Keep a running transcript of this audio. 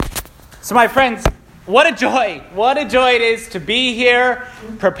So my friends, what a joy it is to be here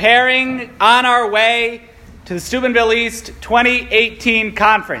preparing on our way to the Steubenville East 2018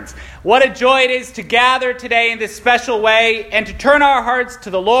 conference. What a joy it is to gather today in this special way and to turn our hearts to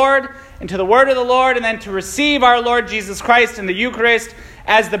the Lord and to the word of the Lord, and then to receive our Lord Jesus Christ in the Eucharist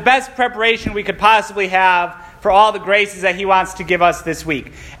as the best preparation we could possibly have for all the graces that he wants to give us this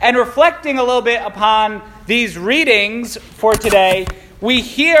week. And reflecting a little bit upon these readings for today, we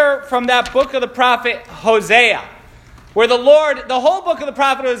hear from that book of the prophet Hosea, where the whole book of the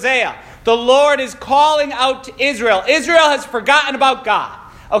prophet Hosea, the Lord is calling out to Israel. Israel has forgotten about God.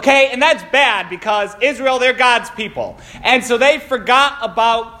 Okay, and that's bad because Israel, they're God's people. And so they forgot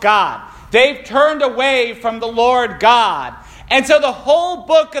about God. They've turned away from the Lord God. And so the whole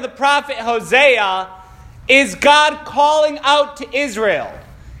book of the prophet Hosea is God calling out to Israel.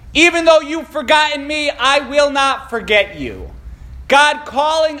 Even though you've forgotten me, I will not forget you. God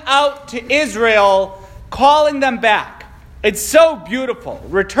calling out to Israel, calling them back. It's so beautiful.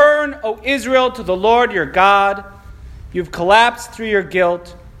 Return, O Israel, to the Lord your God. You've collapsed through your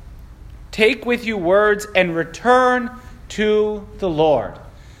guilt. Take with you words and return to the Lord.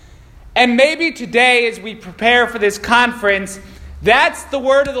 And maybe today, as we prepare for this conference, that's the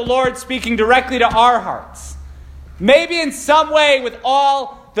word of the Lord speaking directly to our hearts. Maybe in some way, with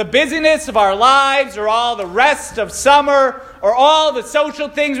all the busyness of our lives, or all the rest of summer, or all the social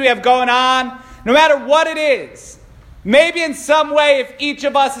things we have going on, no matter what it is, maybe in some way, if each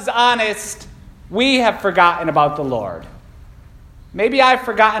of us is honest, we have forgotten about the Lord. Maybe I've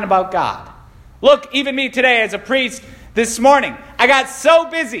forgotten about God. Look, even me today as a priest this morning, I got so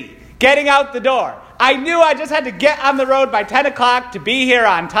busy getting out the door. I knew I just had to get on the road by 10 o'clock to be here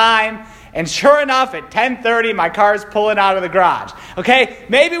on time. And sure enough, at 10:30, my car's pulling out of the garage. Okay?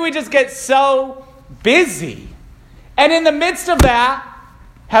 Maybe we just get so busy. And in the midst of that,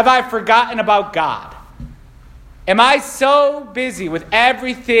 have I forgotten about God? Am I so busy with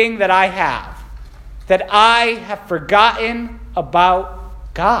everything that I have that I have forgotten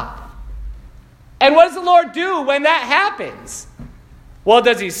about God? And what does the Lord do when that happens? Well,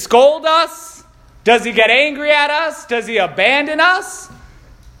 does he scold us? Does he get angry at us? Does he abandon us?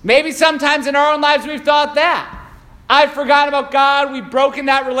 Maybe sometimes in our own lives we've thought that. I've forgotten about God. We've broken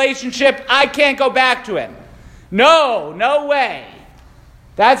that relationship. I can't go back to him. No way.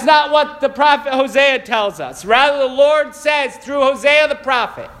 That's not what the prophet Hosea tells us. Rather, the Lord says through Hosea the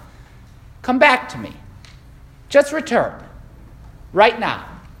prophet, come back to me. Just return. Right now.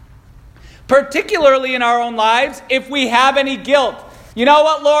 Particularly in our own lives, if we have any guilt. You know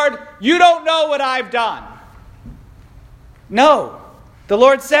what, Lord? You don't know what I've done. No. The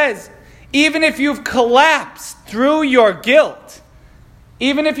Lord says, even if you've collapsed through your guilt,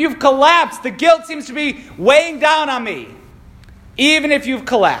 even if you've collapsed, the guilt seems to be weighing down on me. Even if you've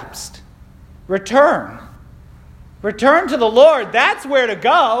collapsed, return. Return to the Lord. That's where to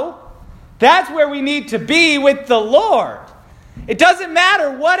go. That's where we need to be with the Lord. It doesn't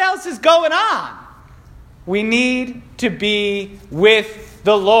matter what else is going on. We need to be with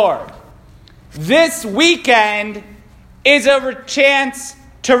the Lord. This weekend is a chance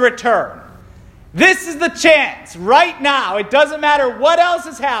to return. This is the chance right now. It doesn't matter what else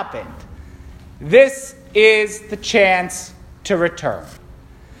has happened. This is the chance to return.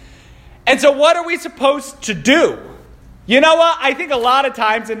 And so what are we supposed to do? You know what? I think a lot of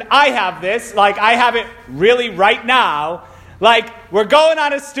times, and I have this, like I have it really right now, like we're going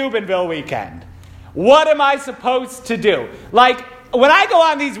on a Steubenville weekend. What am I supposed to do? Like when I go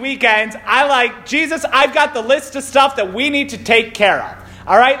on these weekends, I like, Jesus, I've got the list of stuff that we need to take care of.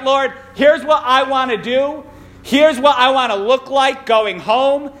 All right, Lord, here's what I want to do. Here's what I want to look like going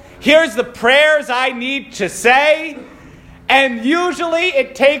home. Here's the prayers I need to say. And usually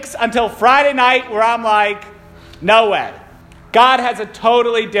it takes until Friday night where I'm like, no way. God has a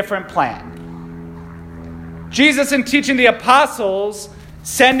totally different plan. Jesus, in teaching the apostles,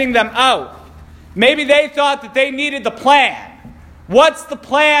 sending them out, maybe they thought that they needed the plan. What's the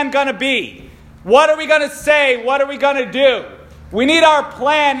plan going to be? What are we going to say? What are we going to do? We need our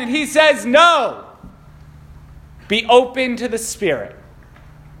plan. And he says, no. Be open to the Spirit.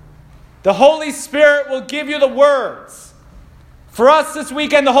 The Holy Spirit will give you the words. For us this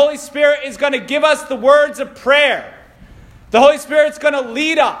weekend, the Holy Spirit is going to give us the words of prayer. The Holy Spirit's going to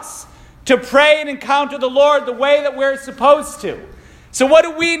lead us to pray and encounter the Lord the way that we're supposed to. So what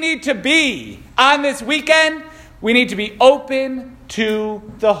do we need to be on this weekend? We need to be open to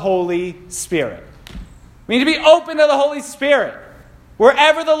the Holy Spirit. We need to be open to the Holy Spirit.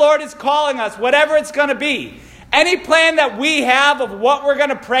 Wherever the Lord is calling us, whatever it's going to be. Any plan that we have of what we're going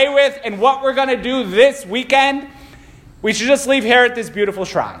to pray with and what we're going to do this weekend, we should just leave here at this beautiful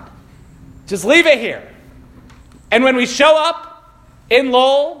shrine. Just leave it here. And when we show up in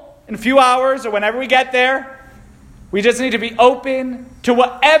Lowell in a few hours or whenever we get there, we just need to be open to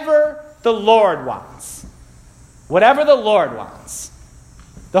whatever the Lord wants. Whatever the Lord wants.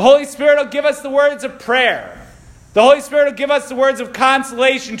 The Holy Spirit will give us the words of prayer. The Holy Spirit will give us the words of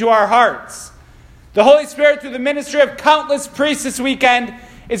consolation to our hearts. The Holy Spirit, through the ministry of countless priests this weekend,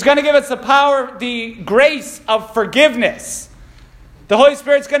 is going to give us the power, the grace of forgiveness. The Holy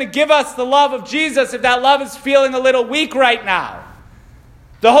Spirit's going to give us the love of Jesus if that love is feeling a little weak right now.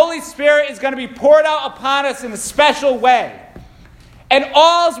 The Holy Spirit is going to be poured out upon us in a special way. And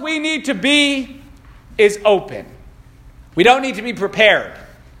all we need to be is open. We don't need to be prepared.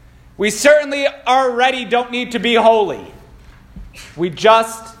 We certainly already don't need to be holy. We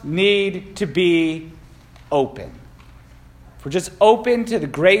just need to be open. If we're just open to the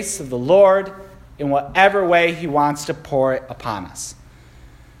grace of the Lord in whatever way he wants to pour it upon us.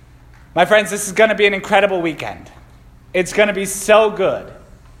 My friends, this is going to be an incredible weekend. It's going to be so good.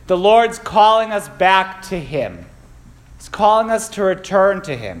 The Lord's calling us back to him. He's calling us to return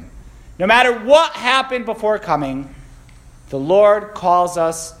to him. No matter what happened before coming, the Lord calls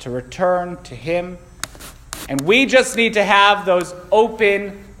us to return to him. And we just need to have those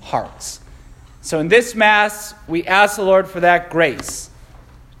open hearts. So in this Mass, we ask the Lord for that grace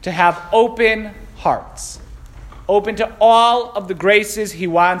to have open hearts. Open to all of the graces he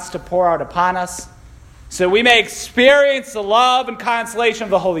wants to pour out upon us, so we may experience the love and consolation of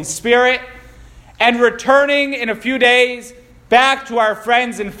the Holy Spirit, and returning in a few days back to our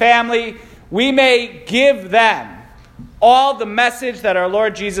friends and family, we may give them all the message that our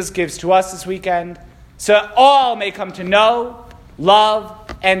Lord Jesus gives to us this weekend, so that all may come to know, love,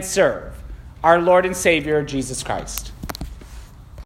 and serve our Lord and Savior, Jesus Christ.